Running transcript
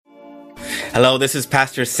Hello, this is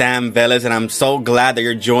Pastor Sam Velez, and I'm so glad that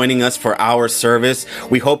you're joining us for our service.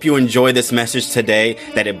 We hope you enjoy this message today,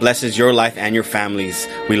 that it blesses your life and your families.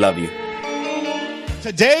 We love you.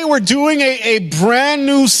 Today we're doing a brand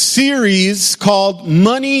new series called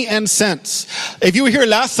Money and Sense. If you were here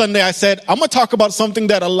last Sunday, I said, I'm going to talk about something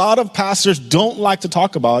that a lot of pastors don't like to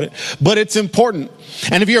talk about it, but it's important.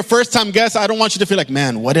 And if you're a first-time guest, I don't want you to feel like,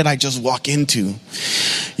 man, what did I just walk into?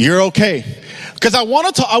 You're okay. Because I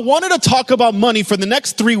wanted to talk about money for the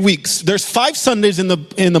next 3 weeks. There's 5 Sundays in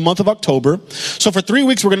the month of October. So for 3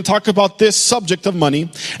 weeks, we're going to talk about this subject of money.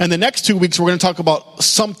 And the next 2 weeks, we're going to talk about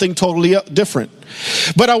something totally different.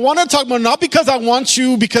 But I want to talk about, not because I want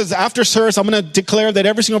you, because after service, I'm going to declare that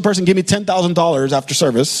every single person give me $10,000 after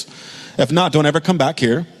service. If not, don't ever come back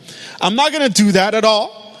here. I'm not going to do that at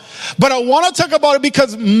all. But I want to talk about it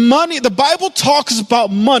because money, the Bible talks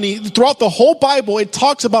about money. Throughout the whole Bible, it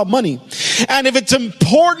talks about money. And if it's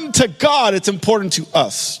important to God, it's important to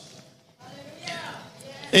us.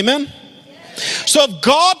 Amen? So if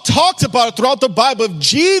God talks about it throughout the Bible, if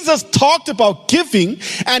Jesus talked about giving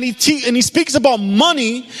and he speaks about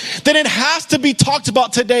money, then it has to be talked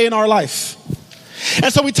about today in our life.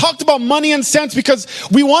 And so we talked about money and sense because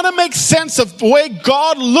we want to make sense of the way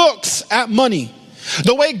God looks at money.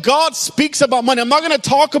 The way God speaks about money. I'm not going to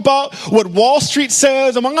talk about what Wall Street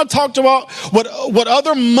says. I'm not going to talk about what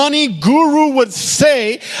other money guru would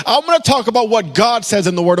say. I'm going to talk about what God says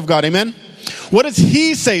in the Word of God. Amen? What does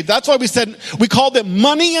He say? That's why we called it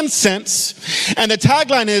Money and Sense. And the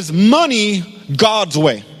tagline is money God's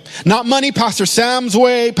way. Not money Pastor Sam's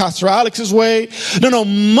way, Pastor Alex's way. No,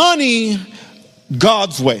 money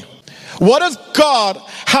God's way. What does God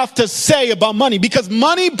have to say about money? Because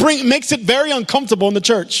money makes it very uncomfortable in the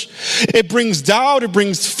church. It brings doubt, it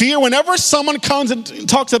brings fear. Whenever someone comes and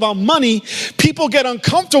talks about money, people get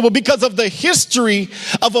uncomfortable because of the history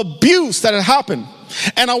of abuse that had happened.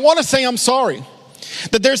 And I want to say I'm sorry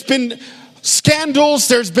that there's been scandals,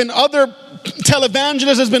 there's been other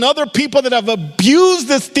televangelists, there's been other people that have abused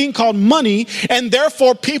this thing called money, and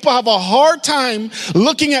therefore people have a hard time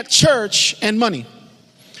looking at church and money.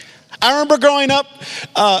 I remember growing up,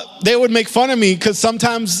 they would make fun of me because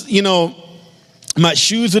sometimes, my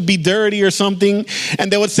shoes would be dirty or something.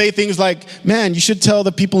 And they would say things like, man, you should tell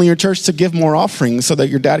the people in your church to give more offerings so that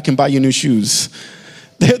your dad can buy you new shoes.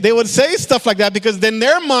 They would say stuff like that because in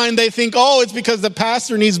their mind, they think, it's because the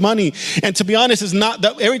pastor needs money. And to be honest, it's not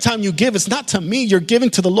that every time you give, it's not to me. You're giving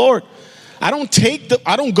to the Lord. I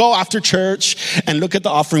don't go after church and look at the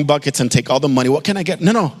offering buckets and take all the money. What can I get?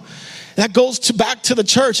 No. That goes back to the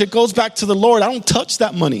church. It goes back to the Lord. I don't touch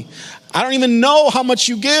that money. I don't even know how much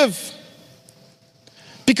you give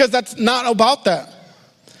because that's not about that.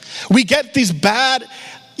 We get these bad,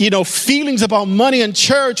 feelings about money in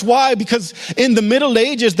church. Why? Because in the Middle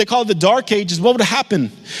Ages, they call it the Dark Ages. What would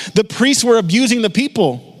happen? The priests were abusing the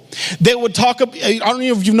people. They would talk, I don't know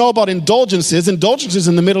if you know about indulgences. Indulgences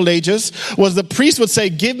in the Middle Ages was the priest would say,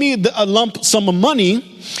 give me a lump sum of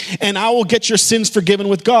money and I will get your sins forgiven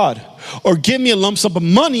with God. Or give me a lump sum of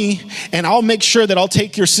money and I'll make sure that I'll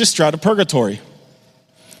take your sister out of purgatory.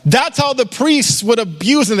 That's how the priests would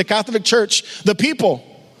abuse in the Catholic Church the people.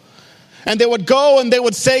 And they would go and they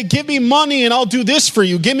would say, give me money and I'll do this for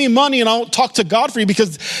you. Give me money and I'll talk to God for you.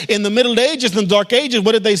 Because in the Middle Ages and the Dark Ages,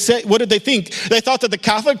 what did they say? What did they think? They thought that the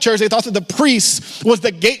Catholic Church, they thought that the priest was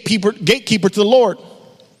the gatekeeper to the Lord.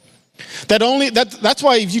 That's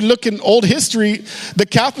why if you look in old history, the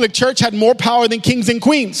Catholic Church had more power than kings and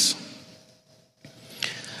queens.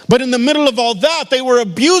 But in the middle of all that, they were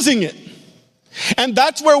abusing it. And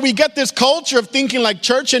that's where we get this culture of thinking like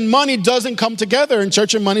church and money doesn't come together and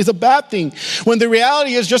church and money is a bad thing. When the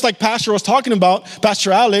reality is, just like Pastor was talking about,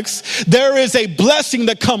 Pastor Alex, there is a blessing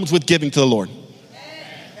that comes with giving to the Lord.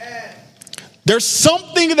 There's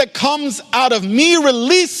something that comes out of me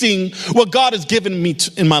releasing what God has given me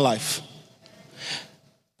in my life.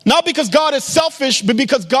 Not because God is selfish, but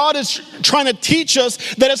because God is trying to teach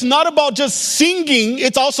us that it's not about just singing,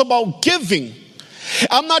 it's also about giving.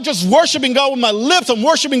 I'm not just worshiping God with my lips, I'm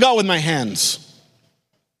worshiping God with my hands.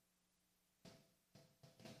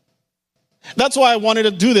 That's why I wanted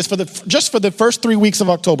to do this just for the first 3 weeks of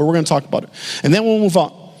October. We're going to talk about it. And then we'll move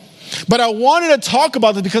on. But I wanted to talk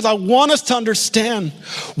about it because I want us to understand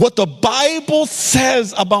what the Bible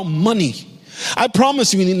says about money. I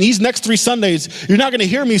promise you, in these next 3 Sundays, you're not going to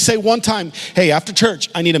hear me say one time, hey, after church,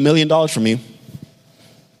 I need $1 million from you.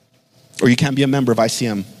 Or you can't be a member of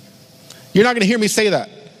ICM. You're not going to hear me say that.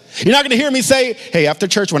 You're not going to hear me say, hey, after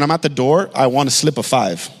church, when I'm at the door, I want a slip of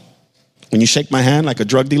 5. When you shake my hand like a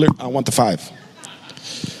drug dealer, I want the 5.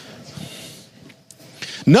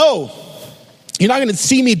 No. You're not going to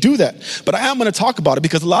see me do that, but I am going to talk about it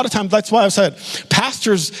because a lot of times that's why I've said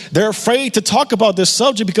pastors, they're afraid to talk about this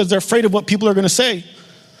subject because they're afraid of what people are going to say.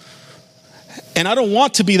 And I don't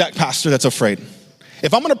want to be that pastor that's afraid.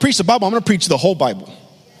 If I'm going to preach the Bible, I'm going to preach the whole Bible.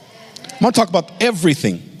 I'm going to talk about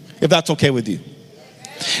everything, if that's okay with you.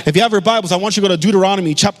 If you have your Bibles, I want you to go to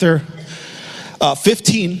Deuteronomy chapter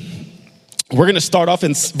 15. We're going to start off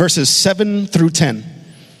in verses 7 through 10.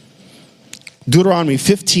 Deuteronomy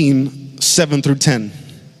 15, 7 through 10.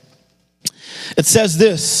 It says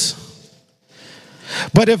this: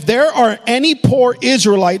 but if there are any poor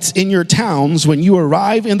Israelites in your towns when you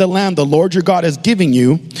arrive in the land the Lord your God is giving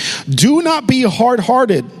you, do not be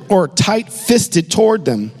hard-hearted or tight-fisted toward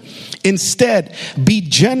them. Instead, be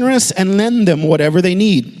generous and lend them whatever they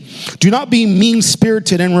need. Do not be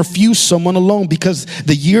mean-spirited and refuse someone alone, because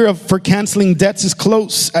the year for canceling debts is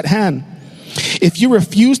close at hand. If you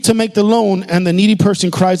refuse to make the loan and the needy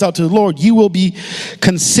person cries out to the Lord, you will be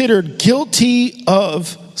considered guilty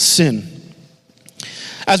of sin.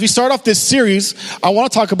 As we start off this series, I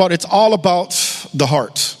want to talk about it's all about the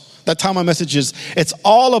heart. That's how my message is. It's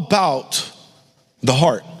all about the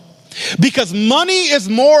heart. Because money is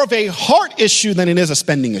more of a heart issue than it is a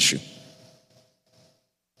spending issue.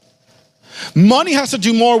 Money has to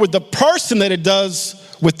do more with the person than it does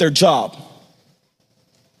with their job.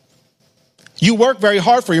 You work very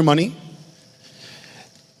hard for your money.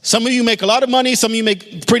 Some of you make a lot of money. Some of you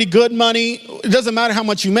make pretty good money. It doesn't matter how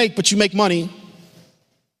much you make, but you make money.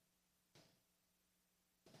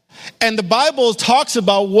 And the Bible talks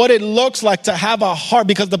about what it looks like to have a heart,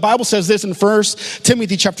 because the Bible says this in 1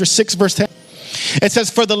 Timothy chapter 6, verse 10. It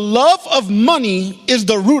says, for the love of money is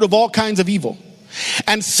the root of all kinds of evil.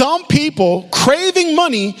 And some people, craving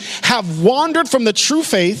money, have wandered from the true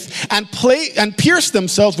faith and pierced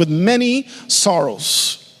themselves with many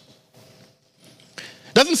sorrows.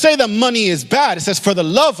 It doesn't say that money is bad. It says for the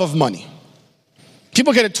love of money.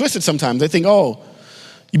 People get it twisted sometimes. They think, oh,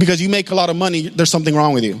 because you make a lot of money, there's something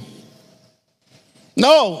wrong with you.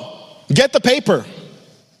 No, get the paper.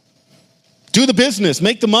 Do the business,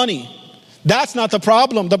 make the money. That's not the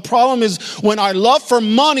problem. The problem is when our love for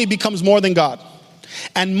money becomes more than God.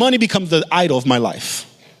 And money becomes the idol of my life.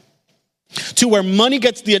 To where money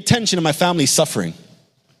gets the attention and my family's suffering.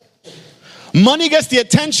 Money gets the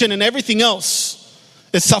attention and everything else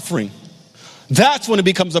is suffering. That's when it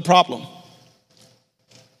becomes a problem.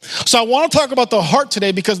 So I want to talk about the heart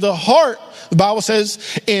today, because the heart, the Bible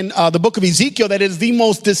says in the book of Ezekiel, that it is the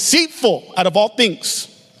most deceitful out of all things.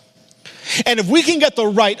 And if we can get the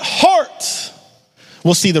right heart,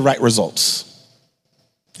 we'll see the right results.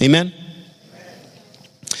 Amen?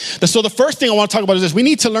 So the first thing I want to talk about is this. We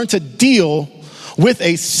need to learn to deal with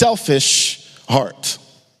a selfish heart.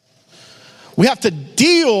 We have to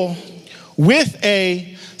deal with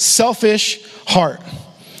a selfish heart.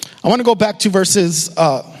 I want to go back to verses,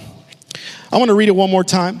 I want to read it one more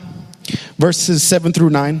time. Verses 7 through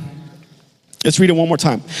 9. Let's read it one more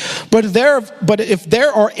time. But if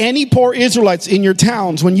there are any poor Israelites in your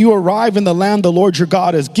towns when you arrive in the land the Lord your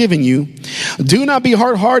God is giving you, do not be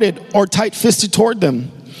hard-hearted or tight-fisted toward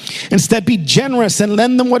them. Instead, be generous and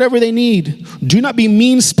lend them whatever they need. Do not be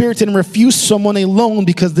mean-spirited and refuse someone a loan,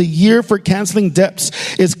 because the year for canceling debts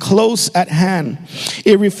is close at hand.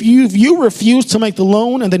 If you refuse to make the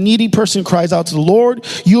loan and the needy person cries out to the Lord,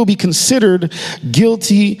 you will be considered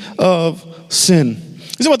guilty of sin.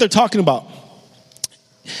 This is what they're talking about.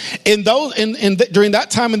 During that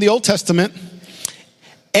time in the Old Testament,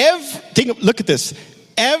 look at this.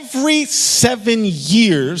 Every 7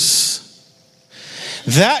 years,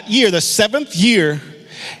 that year, the seventh year,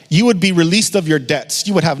 you would be released of your debts.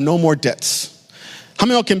 You would have no more debts. How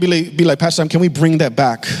many of you can be like, Pastor Sam, can we bring that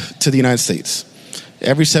back to the United States?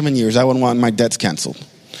 Every 7 years, I would want my debts canceled.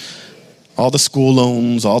 All the school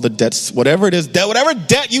loans, all the debts, whatever it is, whatever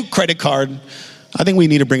debt you credit card, I think we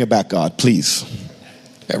need to bring it back, God, please.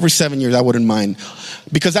 Every 7 years, I wouldn't mind.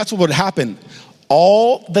 Because that's what would happen.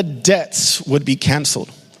 All the debts would be canceled.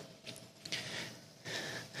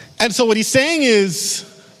 And so what he's saying is,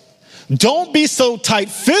 don't be so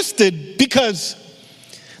tight-fisted, because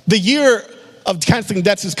the year of canceling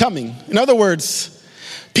debts is coming. In other words,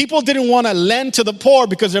 people didn't want to lend to the poor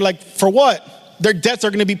because they're like, for what? Their debts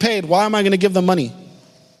are going to be paid. Why am I going to give them money?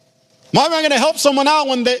 Why am I going to help someone out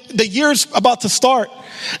when the year's about to start?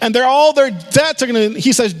 And all their debts are going to,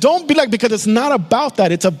 he says, don't be like, because it's not about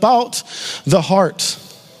that. It's about the heart.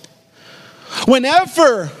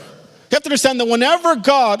 You have to understand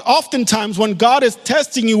that oftentimes when God is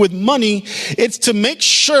testing you with money, it's to make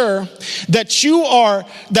sure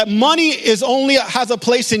that money has a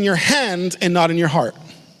place in your hand and not in your heart.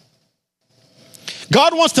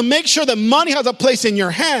 God wants to make sure that money has a place in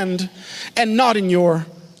your hand and not in your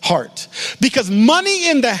heart. Because money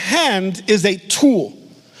in the hand is a tool.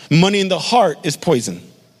 Money in the heart is poison.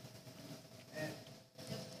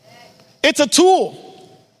 It's a tool.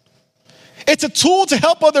 It's a tool to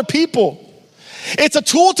help other people. It's a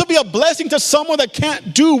tool to be a blessing to someone that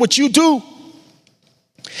can't do what you do.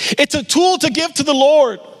 It's a tool to give to the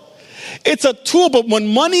Lord. It's a tool, but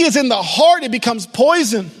when money is in the heart, it becomes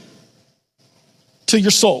poison to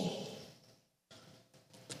your soul.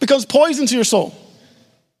 It becomes poison to your soul.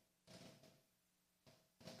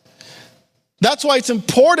 That's why it's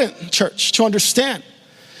important, church, to understand.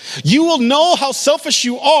 You will know how selfish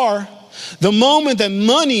you are the moment that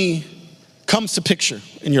money comes to picture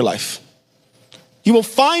in your life. You will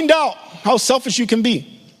find out how selfish you can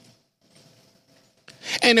be.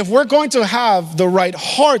 And if we're going to have the right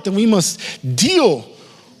heart, then we must deal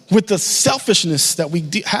with the selfishness that we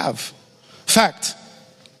have. Fact,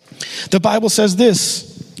 the Bible says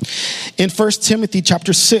this in 1 Timothy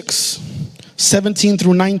chapter 6, 17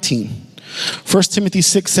 through 19. 1 Timothy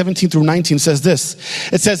 6, 17 through 19 says this.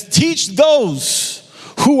 It says, teach those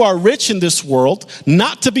who are rich in this world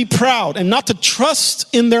not to be proud and not to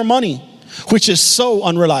trust in their money, which is so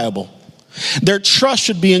unreliable. Their trust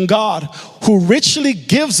should be in God, who richly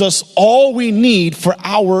gives us all we need for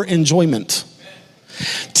our enjoyment.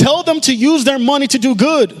 Tell them to use their money to do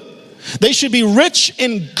good. They should be rich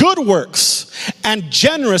in good works and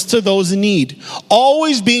generous to those in need,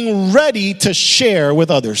 always being ready to share with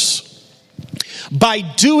others. By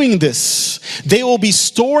doing this, they will be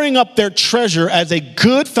storing up their treasure as a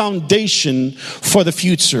good foundation for the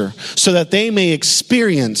future, so that they may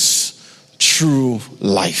experience true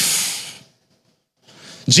life.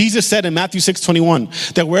 Jesus said in Matthew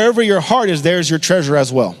 6:21 that wherever your heart is, there is your treasure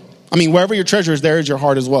as well. Wherever your treasure is, there is your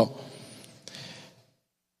heart as well.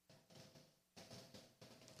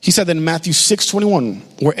 He said that in Matthew 6:21,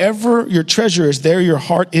 wherever your treasure is, there your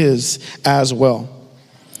heart is as well.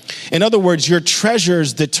 In other words, your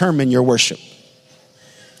treasures determine your worship.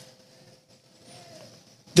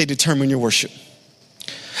 They determine your worship.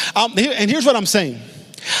 And here's what I'm saying.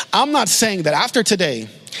 I'm not saying that after today,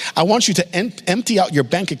 I want you to empty out your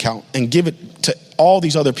bank account and give it to all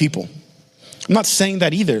these other people. I'm not saying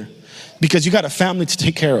that either, because you got a family to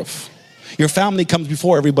take care of. Your family comes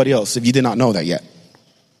before everybody else, if you did not know that yet.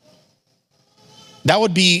 That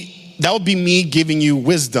would be me giving you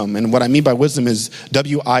wisdom. And what I mean by wisdom is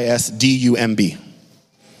WISDUMB.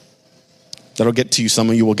 That'll get to you. Some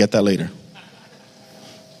of you will get that later.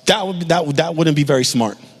 That wouldn't be very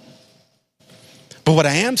smart. But what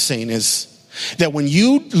I am saying is that when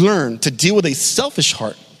you learn to deal with a selfish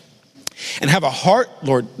heart and have a heart,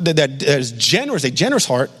 Lord, that is generous, a generous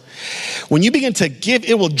heart, when you begin to give,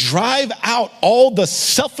 it will drive out all the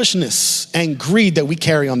selfishness and greed that we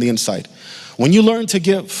carry on the inside. When you learn to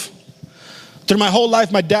give. Through my whole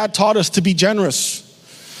life, my dad taught us to be generous.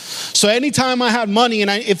 So anytime I had money,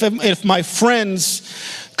 and if my friends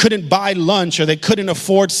couldn't buy lunch or they couldn't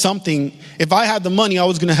afford something, if I had the money, I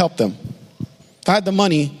was going to help them. If I had the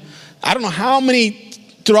money, I don't know how many,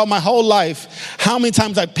 throughout my whole life, how many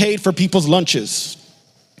times I paid for people's lunches.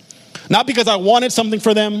 Not because I wanted something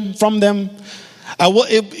from them.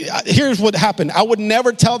 Here's what happened. I would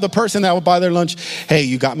never tell the person that would buy their lunch, hey,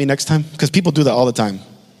 you got me next time? Because people do that all the time.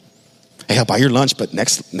 Hey, I'll buy your lunch, but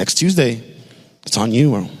next Tuesday, it's on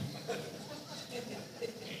you.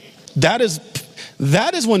 That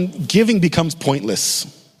is when giving becomes pointless.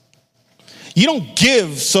 You don't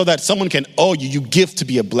give so that someone can owe you. You give to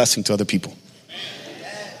be a blessing to other people.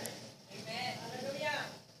 Amen.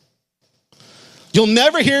 You'll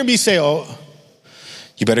never hear me say, oh,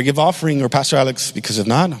 you better give offering, or Pastor Alex, because if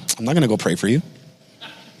not, I'm not going to go pray for you.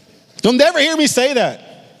 You'll never hear me say that.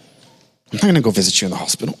 I'm not going to go visit you in the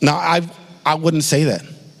hospital. No, I wouldn't say that.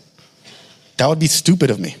 That would be stupid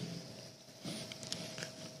of me.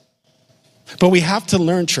 But we have to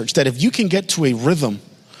learn, church, that if you can get to a rhythm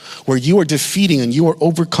where you are defeating and you are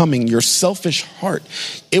overcoming your selfish heart,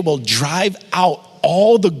 it will drive out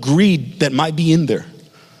all the greed that might be in there.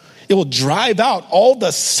 It will drive out all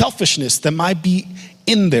the selfishness that might be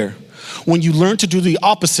in there when you learn to do the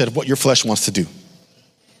opposite of what your flesh wants to do.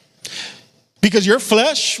 Because your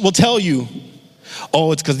flesh will tell you,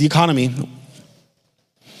 oh, it's because of the economy.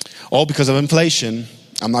 Oh, because of inflation,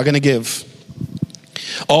 I'm not going to give.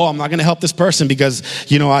 Oh, I'm not going to help this person because,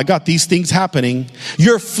 I got these things happening.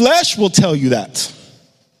 Your flesh will tell you that.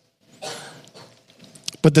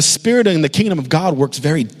 But the Spirit in the kingdom of God works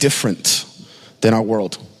very different than our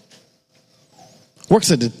world.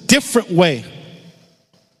 Works in a different way.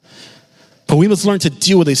 But we must learn to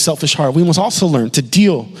deal with a selfish heart. We must also learn to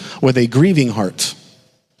deal with a grieving heart.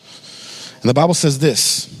 And the Bible says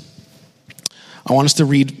this. I want us to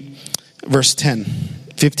read verse 10,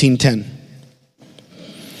 15:10.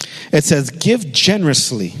 It says, give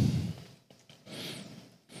generously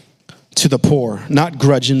to the poor, not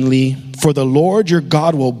grudgingly, for the Lord your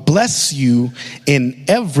God will bless you in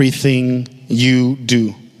everything you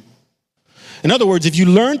do. In other words, if you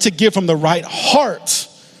learn to give from the right heart,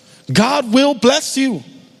 God will bless you.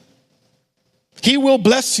 He will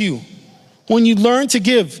bless you when you learn to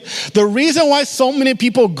give. The reason why so many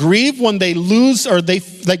people grieve when they lose or they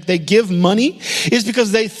give money is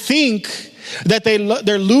because they think that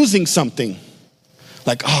they're losing something.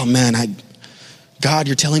 Like, oh man, God,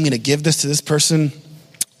 you're telling me to give this to this person?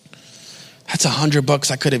 That's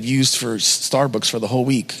 $100 I could have used for Starbucks for the whole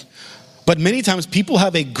week. But many times people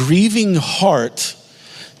have a grieving heart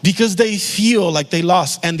because they feel like they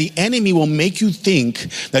lost. And the enemy will make you think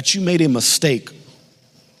that you made a mistake.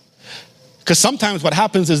 Because sometimes what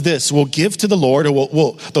happens is this: we'll give to the Lord, or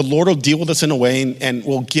the Lord will deal with us in a way, and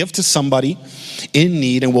we'll give to somebody in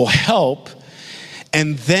need and we'll help.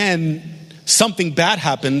 And then something bad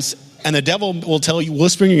happens, and the devil will tell you,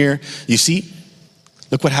 whisper in your ear, you see,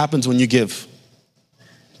 look what happens when you give.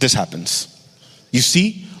 This happens. You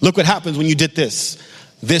see, look what happens when you did this.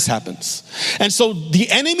 This happens. And so the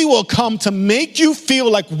enemy will come to make you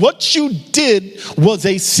feel like what you did was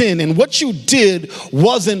a sin and what you did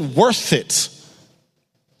wasn't worth it.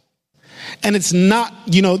 And it's not,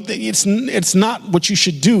 it's not what you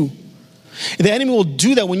should do. The enemy will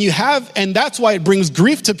do that when you have, and that's why it brings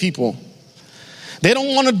grief to people. They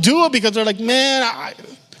don't want to do it because they're like, man,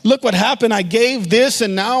 look what happened. I gave this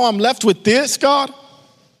and now I'm left with this, God.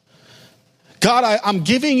 God, I'm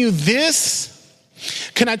giving you this.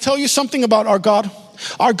 Can I tell you something about our God?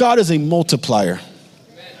 Our God is a multiplier.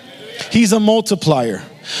 He's a multiplier.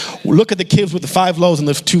 Look at the kids with the 5 loaves and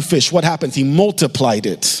the 2 fish. What happens? He multiplied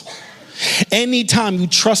it. Anytime you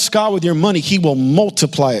trust God with your money, he will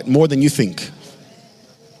multiply it more than you think.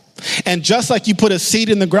 And just like you put a seed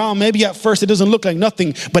in the ground, maybe at first it doesn't look like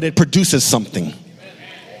nothing, but it produces something.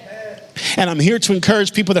 And I'm here to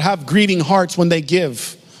encourage people that have grieving hearts when they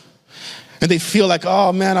give. And they feel like,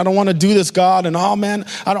 oh man, I don't want to do this, God. And oh man,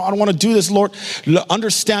 I don't want to do this, Lord.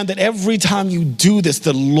 Understand that every time you do this,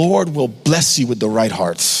 the Lord will bless you with the right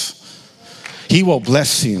hearts. He will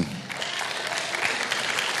bless you.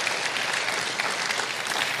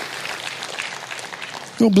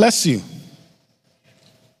 He'll bless you.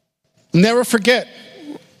 Never forget,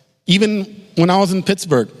 even when I was in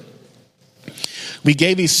Pittsburgh, we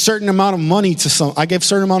gave a certain amount of money to I gave a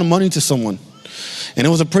certain amount of money to someone. And it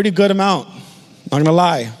was a pretty good amount. Not gonna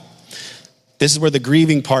lie. This is where the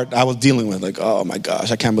grieving part I was dealing with. Like, oh my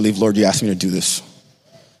gosh, I can't believe, Lord, you asked me to do this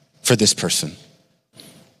for this person.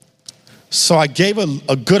 So I gave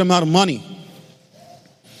a good amount of money.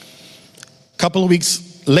 A couple of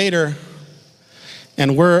weeks later,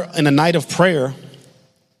 and we're in a night of prayer.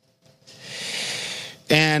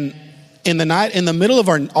 And in the middle of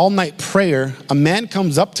our all-night prayer, a man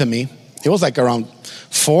comes up to me. It was like around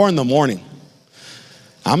 4 a.m.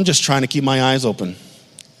 I'm just trying to keep my eyes open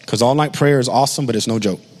because all-night prayer is awesome, but it's no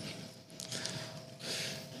joke.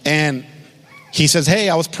 And he says, hey,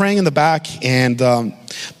 I was praying in the back, and the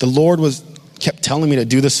Lord kept telling me to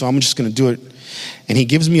do this, so I'm just going to do it. And he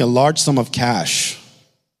gives me a large sum of cash.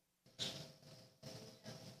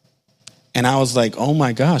 And I was like, oh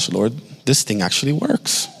my gosh, Lord, this thing actually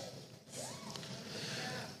works.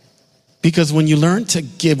 Because when you learn to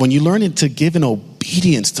give in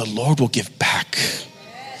obedience, the Lord will give back.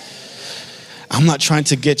 I'm not trying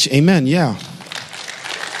to get you, amen, yeah.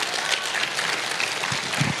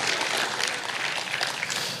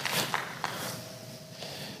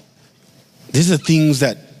 These are things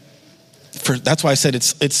that's why I said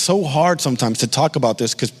it's so hard sometimes to talk about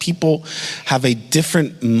this, because people have a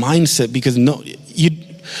different mindset, because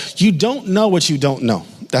you don't know what you don't know.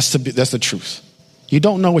 That's the truth. You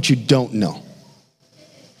don't know what you don't know.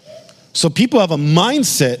 So people have a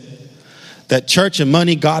mindset that church and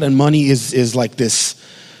money, God and money is like this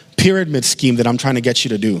pyramid scheme that I'm trying to get you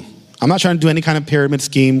to do. I'm not trying to do any kind of pyramid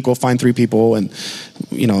scheme, go find 3 people and,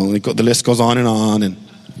 the list goes on. And I'm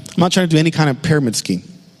not trying to do any kind of pyramid scheme.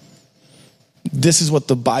 This is what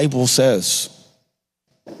the Bible says.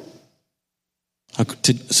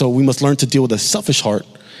 So we must learn to deal with a selfish heart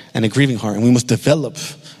and a grieving heart, and we must develop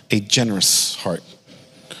a generous heart.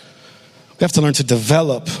 We have to learn to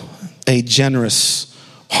develop a generous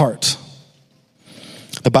heart.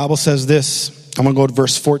 The Bible says this. I'm going to go to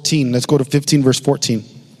verse 14. Let's go to 15, verse 14.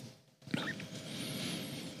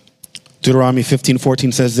 Deuteronomy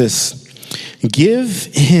 15:14 says this. Give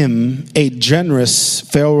him a generous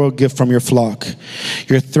farewell gift from your flock,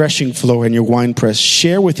 your threshing floor and your winepress.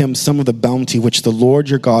 Share with him some of the bounty which the Lord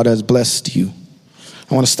your God has blessed you.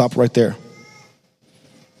 I want to stop right there.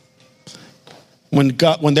 When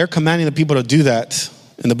they're commanding the people to do that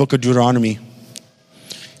in the book of Deuteronomy,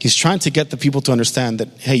 he's trying to get the people to understand that,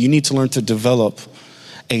 hey, you need to learn to develop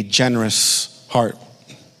a generous heart.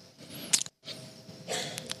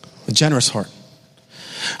 A generous heart.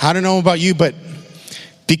 I don't know about you, but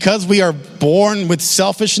because we are born with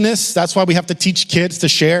selfishness, that's why we have to teach kids to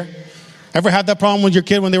share. Ever had that problem with your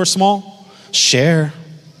kid when they were small? Share.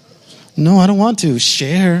 No, I don't want to.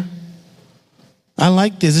 Share. I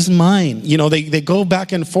like this. This is mine. You know, they go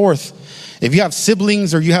back and forth. If you have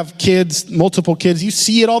siblings or you have kids, multiple kids, you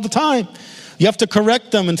see it all the time. You have to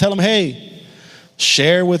correct them and tell them, hey,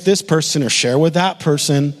 share with this person or share with that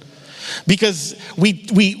person. Because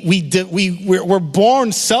we're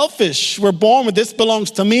born selfish. We're born with this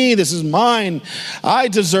belongs to me. This is mine. I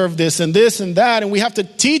deserve this and that. And we have to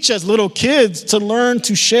teach as little kids to learn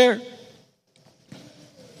to share.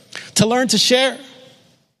 To learn to share.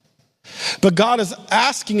 But God is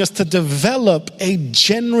asking us to develop a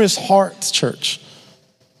generous heart, church.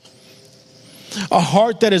 A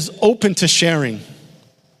heart that is open to sharing.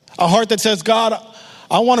 A heart that says, God,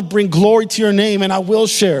 I want to bring glory to your name and I will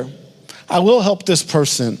share. I will help this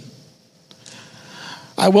person.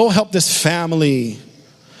 I will help this family.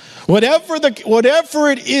 Whatever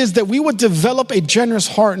it is, that we would develop a generous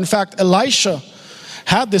heart. In fact, Elisha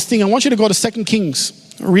had this thing. I want you to go to 2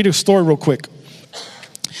 Kings. Read a story real quick.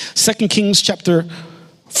 2 Kings chapter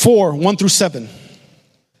 4, 1 through 7.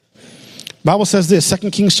 Bible says this, 2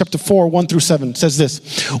 Kings chapter 4, 1 through 7 says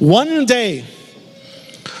this. One day,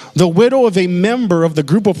 the widow of a member of the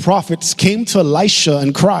group of prophets came to Elisha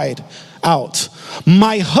and cried out,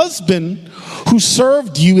 my husband who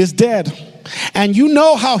served you is dead, and you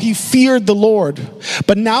know how he feared the Lord.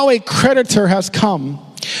 But now a creditor has come,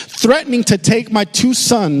 threatening to take my 2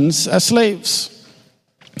 sons as slaves.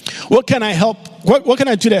 What can I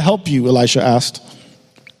do to help you? Elisha asked.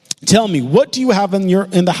 Tell me, what do you have in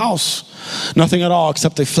the house? Nothing at all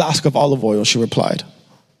except a flask of olive oil, she replied.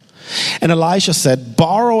 And Elisha said,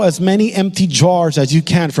 borrow as many empty jars as you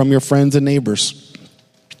can from your friends and neighbors.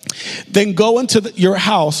 Then go into your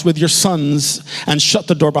house with your sons and shut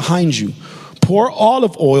the door behind you. Pour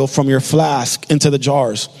olive oil from your flask into the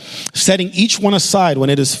jars, setting each one aside when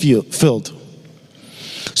it is filled.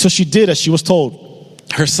 So she did as she was told.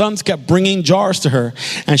 Her sons kept bringing jars to her,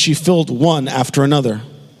 and she filled one after another.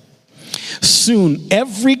 Soon,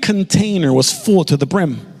 every container was full to the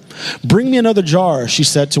brim. Bring me another jar, she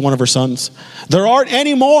said to one of her sons. There aren't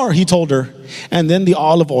any more, he told her. And then the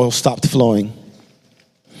olive oil stopped flowing.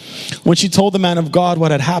 When she told the man of God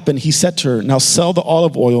what had happened, he said to her, now sell the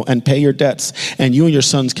olive oil and pay your debts, and you and your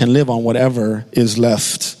sons can live on whatever is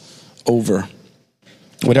left over.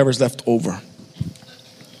 Whatever is left over.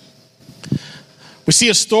 We see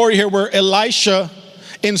a story here where Elisha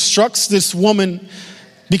instructs this woman,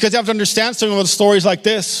 because you have to understand some of the stories like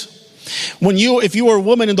this. If you were a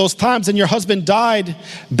woman in those times and your husband died,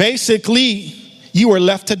 basically you were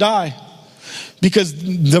left to die, because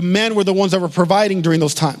the men were the ones that were providing during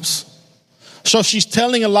those times. So she's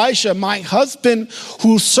telling Elisha, my husband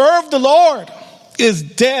who served the Lord is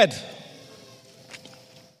dead.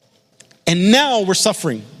 And now we're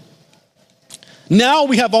suffering. Now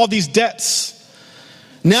we have all these debts.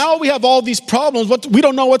 Now we have all these problems. We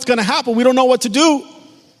don't know what's going to happen. We don't know what to do.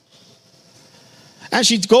 And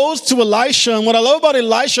she goes to Elisha. And what I love about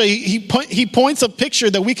Elisha, he points a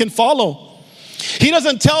picture that we can follow. He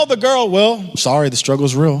doesn't tell the girl, well, sorry, the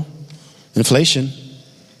struggle's real. Inflation.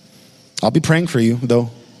 I'll be praying for you,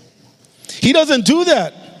 though. He doesn't do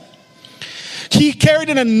that. He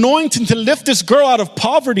carried an anointing to lift this girl out of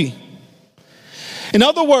poverty. In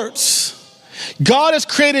other words, God has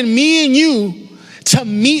created me and you to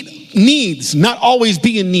meet needs, not always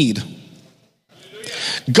be in need.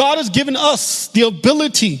 God has given us the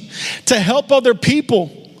ability to help other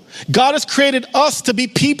people. God has created us to be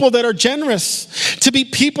people that are generous, to be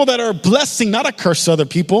people that are a blessing, not a curse to other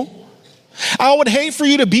people. I would hate for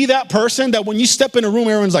you to be that person that when you step in a room,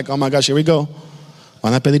 everyone's like, oh my gosh, here we go.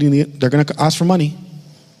 They're going to ask for money.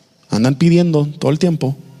 Andan pidiendo todo el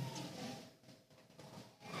tiempo.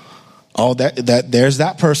 Oh, there's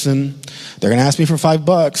that person. They're going to ask me for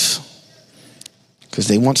 $5 because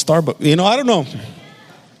they want Starbucks. You know, I don't know.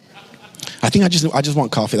 I think I just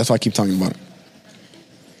want coffee. That's why I keep talking about it.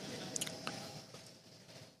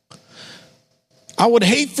 I would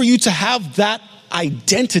hate for you to have that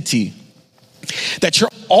identity, that you're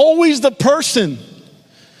always the person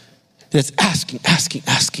that's asking.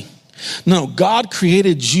 No, God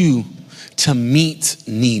created you to meet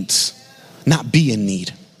needs, not be in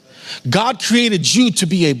need. God created you to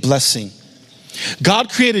be a blessing. God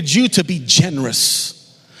created you to be generous.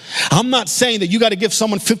 I'm not saying that you got to give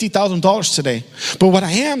someone $50,000 today. But what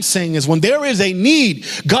I am saying is when there is a need,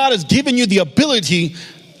 God has given you the ability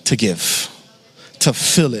to give, to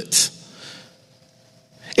fill it.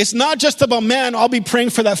 It's not just about, man, I'll be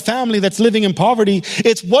praying for that family that's living in poverty.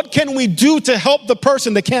 It's what can we do to help the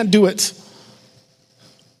person that can't do it?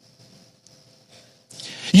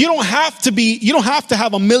 You don't have to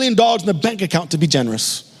have $1 million in the bank account to be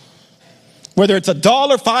generous. Whether it's $1,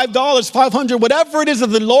 $5, 500, whatever it is that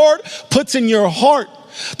the Lord puts in your heart.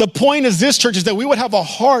 The point is this, church, is that we would have a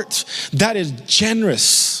heart that is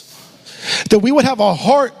generous. That we would have a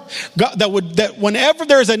heart that whenever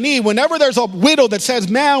there's a need, whenever there's a widow that says,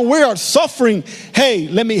 man, we are suffering, hey,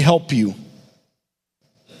 let me help you.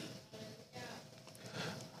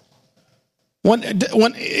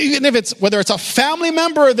 Even if whether it's a family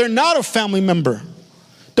member or they're not a family member,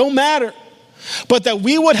 don't matter. But that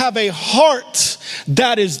we would have a heart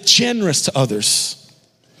that is generous to others.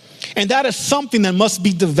 And that is something that must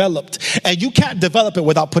be developed. And you can't develop it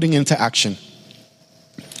without putting it into action.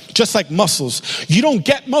 Just like muscles. You don't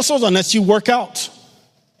get muscles unless you work out.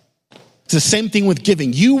 It's the same thing with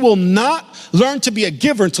giving. You will not learn to be a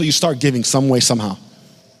giver until you start giving some way, somehow.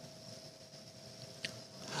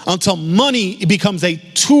 Until money becomes a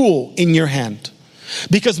tool in your hand.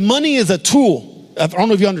 Because money is a tool. I don't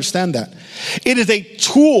know if you understand that. It is a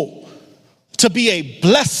tool to be a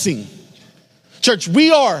blessing. Church,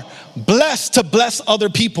 we are blessed to bless other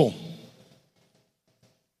people.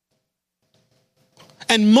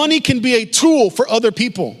 And money can be a tool for other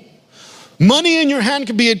people. Money in your hand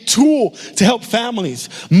can be a tool to help families.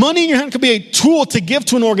 Money in your hand can be a tool to give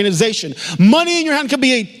to an organization. Money in your hand can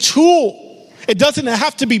be a tool. It doesn't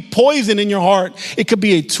have to be poison in your heart. It could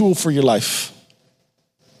be a tool for your life.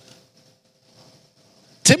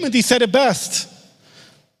 Timothy said it best.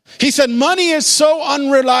 He said, money is so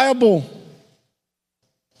unreliable.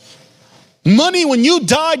 Money, when you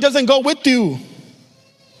die, doesn't go with you.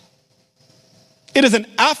 It is an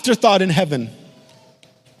afterthought in heaven.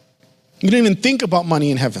 You don't even think about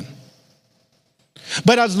money in heaven.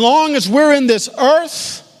 But as long as we're in this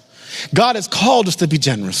earth, God has called us to be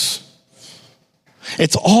generous.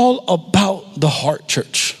 It's all about the heart,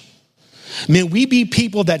 church. May we be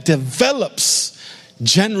people that develops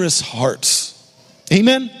generous hearts.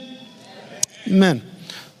 Amen? Amen.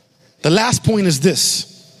 The last point is this.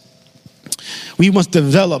 We must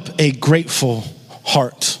develop a grateful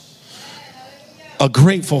heart. A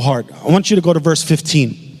grateful heart. I want you to go to verse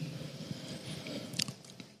 15.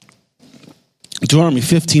 Deuteronomy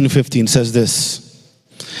 15:15 says this.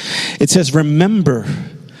 It says, remember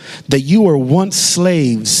that you were once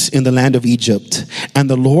slaves in the land of Egypt, and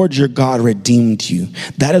the Lord your God redeemed you.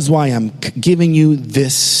 That is why I'm giving you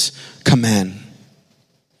this command.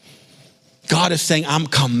 God is saying, I'm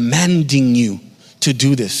commanding you to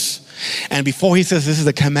do this. And before he says this is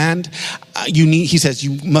a command, he says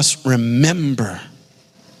you must remember.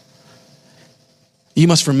 You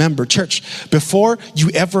must remember, church, before you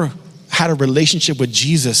ever had a relationship with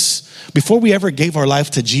Jesus, before we ever gave our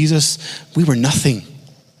life to Jesus, we were nothing.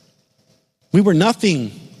 We were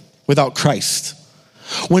nothing without Christ.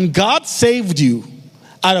 When God saved you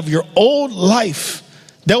out of your old life,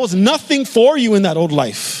 there was nothing for you in that old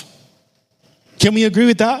life. Can we agree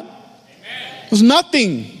with that? Amen. There was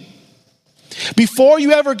nothing. Before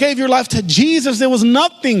you ever gave your life to Jesus, there was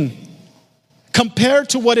nothing compared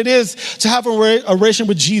to what it is to have a relationship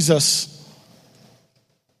with Jesus.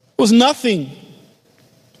 It was nothing.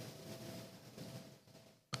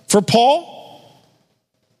 For Paul,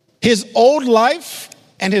 his old life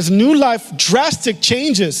and his new life, drastic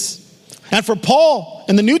changes. And for Paul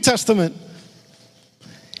in the New Testament,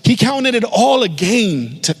 he counted it all a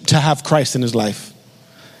gain to have Christ in his life.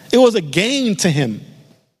 It was a gain to him.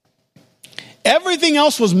 Everything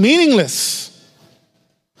else was meaningless.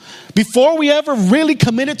 Before we ever really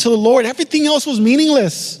committed to the Lord, everything else was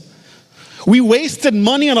meaningless. We wasted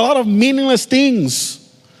money on a lot of meaningless things.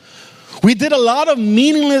 We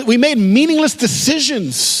made meaningless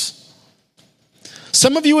decisions.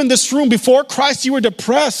 Some of you in this room, before Christ, you were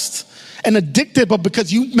depressed and addicted, but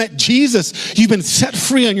because you met Jesus, you've been set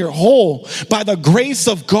free and you're whole by the grace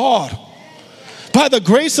of God. By the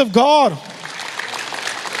grace of God.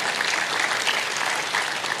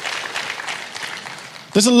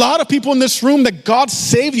 There's a lot of people in this room that God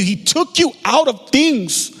saved you. He took you out of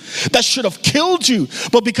things that should have killed you.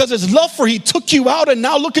 But because his love for you, he took you out, and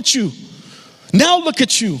now look at you. Now look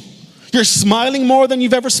at you. You're smiling more than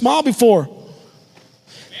you've ever smiled before.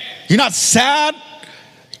 You're not sad.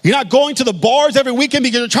 You're not going to the bars every weekend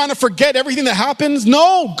because you're trying to forget everything that happens.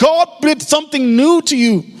 No, God did something new to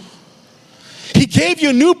you. He gave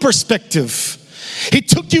you a new perspective. He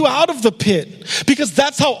took you out of the pit, because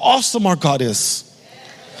that's how awesome our God is.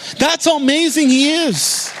 That's how amazing He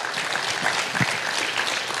is.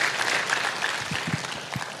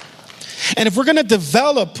 And if we're going to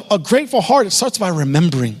develop a grateful heart, it starts by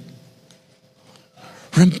remembering.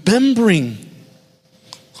 Remembering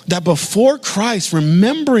that before Christ,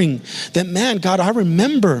 remembering that, man, God, I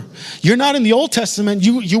remember. You're not in the Old Testament.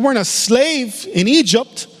 You weren't a slave in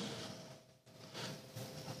Egypt.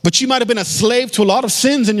 But you might have been a slave to a lot of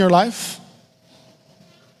sins in your life.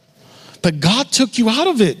 But God took you out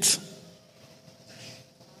of it.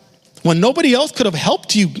 When nobody else could have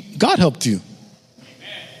helped you, God helped you.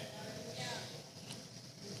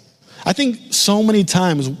 I think so many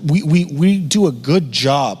times we do a good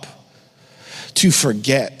job to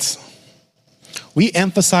forget. We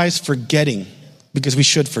emphasize forgetting because we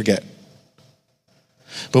should forget.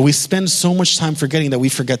 But we spend so much time forgetting that we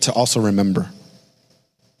forget to also remember.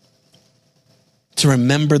 To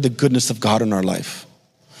remember the goodness of God in our life.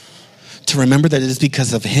 To remember that it is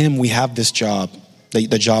because of Him we have this job, the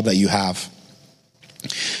job that you have.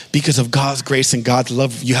 Because of God's grace and God's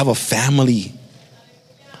love, you have a family.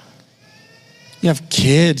 You have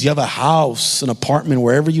kids, you have a house, an apartment,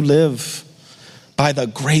 wherever you live. By the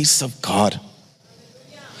grace of God.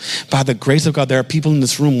 By the grace of God, there are people in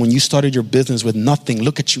this room, when you started your business with nothing,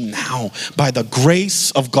 look at you now. By the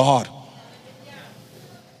grace of God.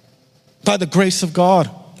 By the grace of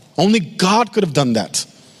God. Only God could have done that.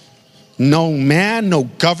 No man, no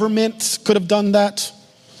government could have done that.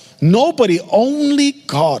 Nobody, only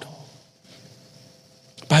God.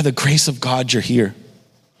 By the grace of God, you're here.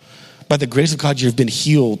 By the grace of God, you've been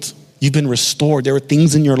healed. You've been restored. There were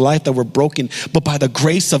things in your life that were broken, but by the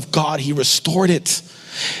grace of God, He restored it.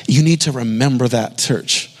 You need to remember that,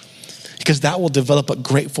 church, because that will develop a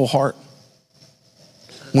grateful heart.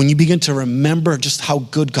 When you begin to remember just how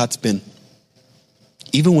good God's been.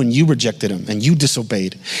 Even when you rejected Him and you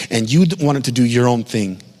disobeyed and you wanted to do your own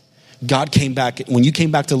thing, God came back. When you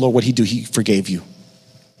came back to the Lord, what He do? He forgave you.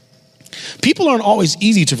 People aren't always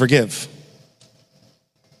easy to forgive.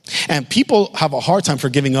 And people have a hard time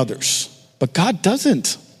forgiving others. But God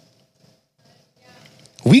doesn't.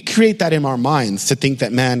 We create that in our minds to think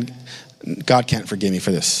that, man, God can't forgive me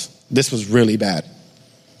for this. This was really bad.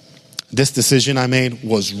 This decision I made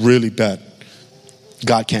was really bad.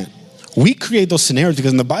 God can't. We create those scenarios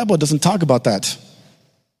because in the Bible it doesn't talk about that.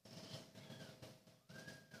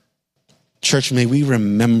 Church, may we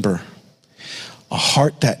remember a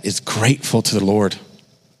heart that is grateful to the Lord.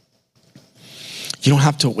 You don't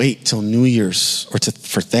have to wait till New Year's or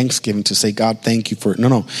for Thanksgiving to say, God, thank you for it.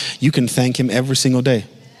 No. You can thank Him every single day.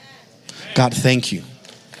 God, thank you.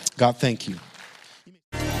 God, thank you.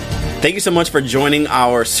 Thank you so much for joining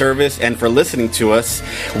our service and for listening to us.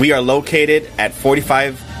 We are located at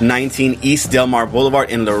 4519 East Del Mar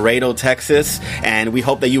Boulevard in Laredo, Texas, and we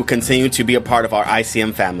hope that you will continue to be a part of our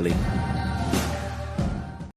ICM family.